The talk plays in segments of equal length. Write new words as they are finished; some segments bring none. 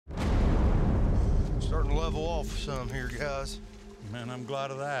starting to level off some here, guys. Man, I'm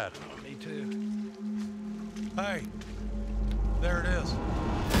glad of that. Me too. Hey, there it is.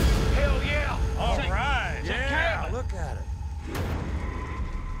 Hell yeah! All right. Yeah, look at it.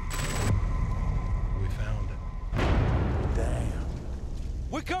 We found it. Damn.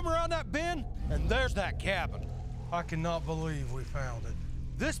 We come around that bend, and there's that cabin. I cannot believe we found it.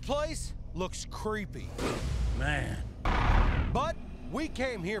 This place looks creepy. Man. But we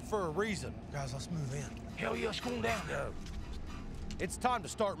came here for a reason. Guys, let's move in. Hell yeah, let's go down. Go. It's time to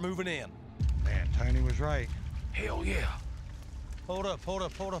start moving in. Man, Tony was right. Hell yeah. Hold up, hold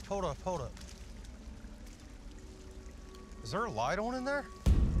up, hold up, hold up, hold up. Is there a light on in there?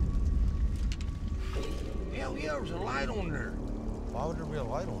 Hell yeah, there's a light on there. Why would there be a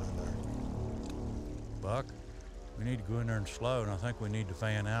light on in there? Buck, we need to go in there and slow, and I think we need to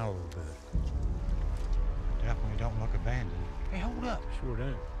fan out a little bit. Definitely don't look abandoned. Hey, hold up. Sure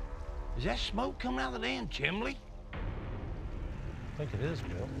do. Is that smoke coming out of the damn chimney? I think it is,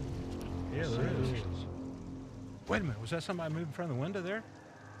 Bill. Yeah, there is. Wait a minute, was that somebody moving from the window there?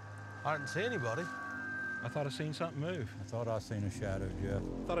 I didn't see anybody. I thought I seen something move. I thought I seen a shadow, Jeff.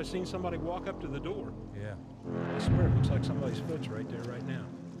 I thought I seen somebody walk up to the door. Yeah. I swear it looks like somebody's foot's right there right now.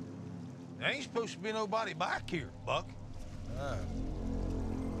 There ain't supposed to be nobody back here, Buck.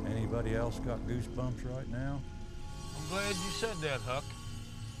 Anybody else got goosebumps right now? I'm glad you said that, Huck.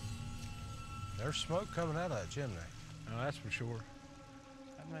 There's smoke coming out of that chimney. No, that's for sure.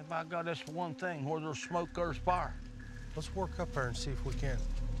 I mean, by God, that's the one thing. Where there's smoke, there's fire. Let's work up there and see if we can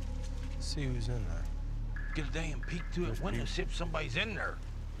see who's in there. Get a damn peek through that window and see if somebody's in there.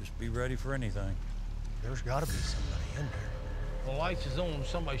 Just be ready for anything. There's got to be somebody in there. The lights is on,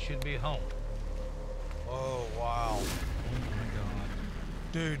 somebody should be at home. Oh, wow. Oh my God.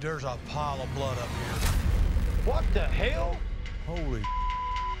 Dude, there's a pile of blood up here. What the hell? Holy.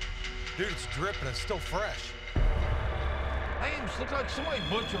 Dude, it's dripping. It's still fresh. Damn, it looks like somebody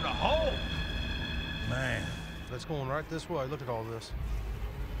butchered a hole. Man. That's going right this way. Look at all this.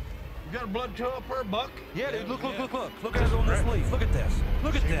 You got a blood trail up there, Buck? Yeah, dude, look. Look Look at it on this leaf. Look at this.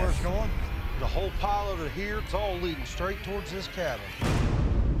 Look at See where this. it's going? The whole pile over here, it's all leading straight towards this cabin.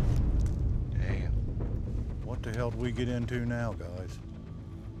 Damn. What the hell did we get into now, guys?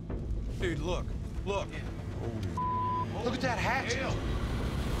 Dude, look. Look. Holy. Look at that hatchet. Hell.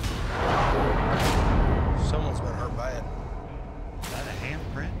 Someone's been hurt bad. Is that a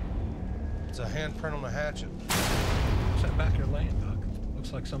handprint? It's a handprint on the hatchet. What's that back there laying, Buck?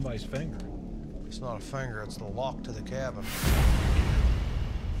 Looks like somebody's finger. It's not a finger, it's the lock to the cabin.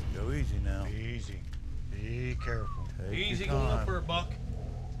 Go easy now. Easy. Be careful. Take Easy your going time. up there, Buck.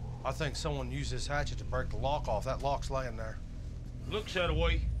 I think someone used this hatchet to break the lock off. That lock's laying there. Looks that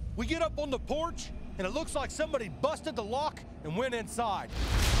way. We get up on the porch, and it looks like somebody busted the lock and went inside.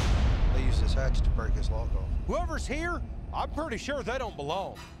 They used this hatchet to break his lock off. Whoever's here, I'm pretty sure they don't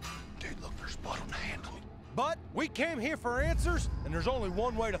belong. Dude, look, there's blood on the handle. But we came here for answers, and there's only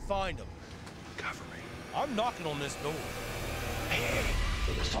one way to find them. Cover me. I'm knocking on this door. Hey,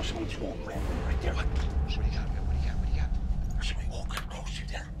 I saw somebody walking around right there. What do you got? What do you got? What do you got? There's somebody walking across through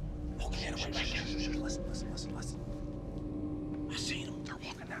there. Walking in right there. Listen. I seen them. They're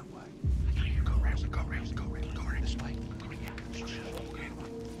walking that way. I gotta hear. Go around this way. Okay.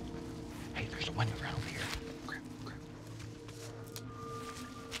 Hey, there's a window right over here. Grab.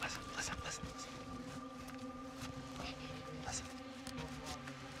 Listen.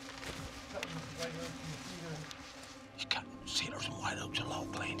 You got see there's some white oaks and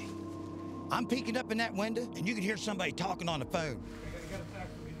log landing. I'm peeking up in that window, and you can hear somebody talking on the phone.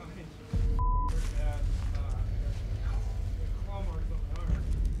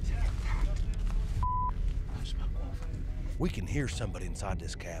 We can hear somebody inside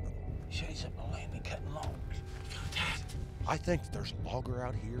this cabin. Shades up on landing, cutting logs. I think that there's a logger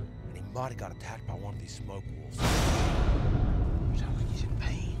out here, and he might have got attacked by one of these smoke wolves. Sounds like he's in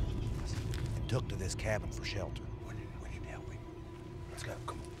pain. And took to this cabin for shelter. What did hell we? Let's go.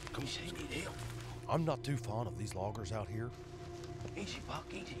 Come Come say you need help. I'm not too fond of these loggers out here, Easy, Buck,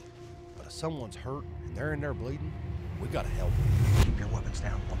 easy. but if someone's hurt and they're in there bleeding, we gotta help. Keep your weapons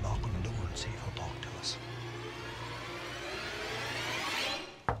down. We'll knock on the door and see if he'll talk to us.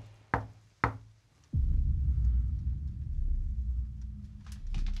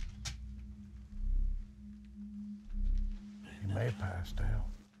 He may have passed out.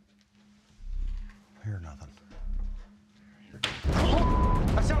 Hear nothing.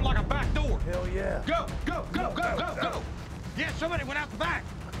 That sounded like a back door. Hell yeah. Go! Yeah, somebody went out the back.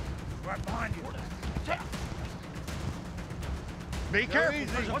 Right behind you. Watch out. Be careful.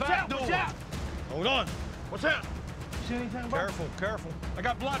 There's a back door. Watch out. Hold on. Watch out. see anything? Careful, careful. I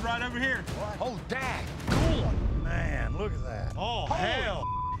got blood right over here. Oh, dag. Cool. Man, look at that. Oh, hell.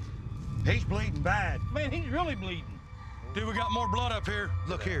 He's bleeding bad. Man, he's really bleeding. Dude, we got more blood up here.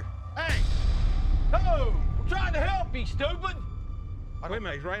 Look here. Hey! Oh! I'm trying to help you, stupid! Wait a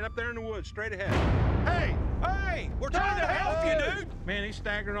minute, he's right up there in the woods, straight ahead. Hey! Hey, we're trying to help you, dude. Man, he's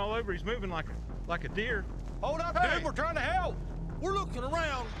staggering all over. He's moving like a deer. Hold up, dude. We're trying to help. We're looking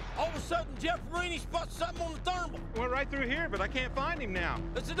around. All of a sudden, Jeff Marini spots something on the thermal. Went right through here, but I can't find him now.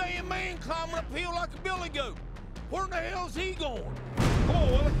 It's a damn man climbing uphill like a billy goat. Where in the hell's he going? Come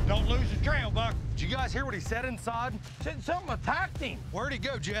on, Willie. Don't lose the trail, Buck. Did you guys hear what he said inside? Said something attacked him. Where'd he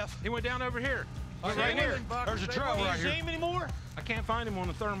go, Jeff? He went down over here. He's right here. There's a trail right You see here. him anymore? I can't find him on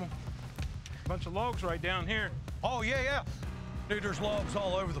the thermal. Bunch of logs right down here. Oh, yeah. Dude, there's logs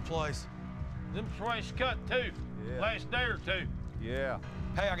all over the place. Them fresh cut, too. Yeah. Last day or two. Yeah.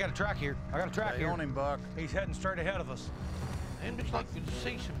 Hey, I got a track here. Stay on him, Buck. He's heading straight ahead of us. And looks like you can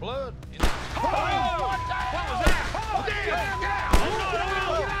see some blood. Oh, what the hell? What was that? Oh, damn!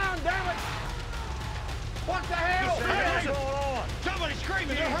 Get down, damn it! What the hell? What's going on? Somebody's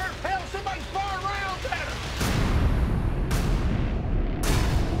screaming. You hurt? Hell, somebody's firing rounds at her!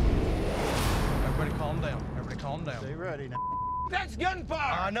 Everybody calm down. Everybody calm down. Stay ready now. That's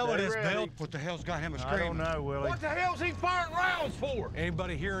gunfire! I know it Stay is, ready. Bill. What the hell's got him I screaming? don't know, Willie. What the hell's he firing rounds for?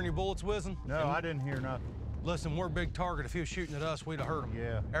 Anybody hear any bullets whizzing? No, I didn't hear nothing. Listen, we're a big target. If he was shooting at us, we'd have hurt him.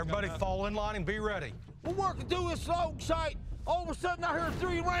 Yeah. Everybody fall in line and be ready. We're working through this log site. All of a sudden, I heard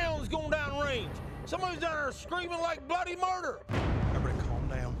 3 rounds going down range. Somebody's down there screaming like bloody murder. Everybody calm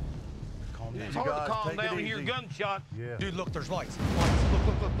down. Calm down. It's hard to guys, calm take down it when you hear easy. gunshot. Yeah. Dude, look, there's lights.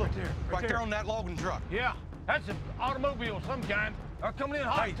 Look there. Right there on that logging truck. Yeah, that's an automobile of some kind. They're coming in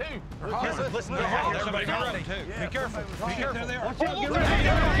hot, Hey, too. Listen, they're hot. Everybody be ready. Be careful. Be careful. Watch out, get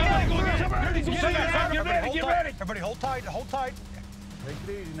ready. Get ready. Everybody hold tight. Hold tight. Take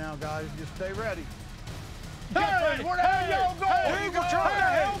it easy now, guys. Just stay ready. Hey, where the hell y'all going? Dude, we're trying to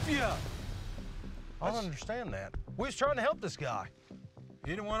help you. I don't understand that. We was trying to help this guy. He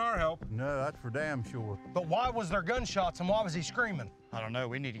didn't want our help. No, that's for damn sure. But why was there gunshots and why was he screaming? I don't know.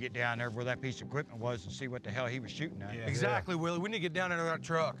 We need to get down there where that piece of equipment was and see what the hell he was shooting at. Exactly, Willie. We need to get down into that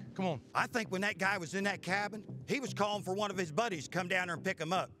truck. Come on. I think when that guy was in that cabin, he was calling for one of his buddies to come down there and pick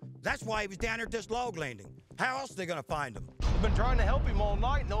him up. That's why he was down there at this log landing. How else are they gonna find him? We've been trying to help him all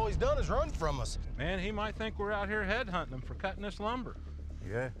night and all he's done is run from us. Man, he might think we're out here headhunting him for cutting this lumber.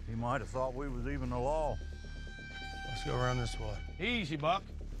 Yeah, he might have thought we was even the law. Let's go around this way. Easy, Buck.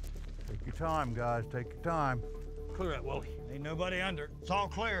 Take your time, guys. Take your time. Clear that, Willie. Ain't nobody under. It's all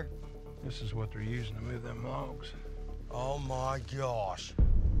clear. This is what they're using to move them logs. Oh my gosh.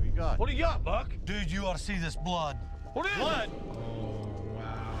 What you got? What do you got, Buck? Dude, you ought to see this blood. What is Blood. it? Oh,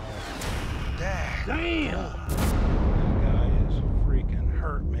 wow. Dang. Damn.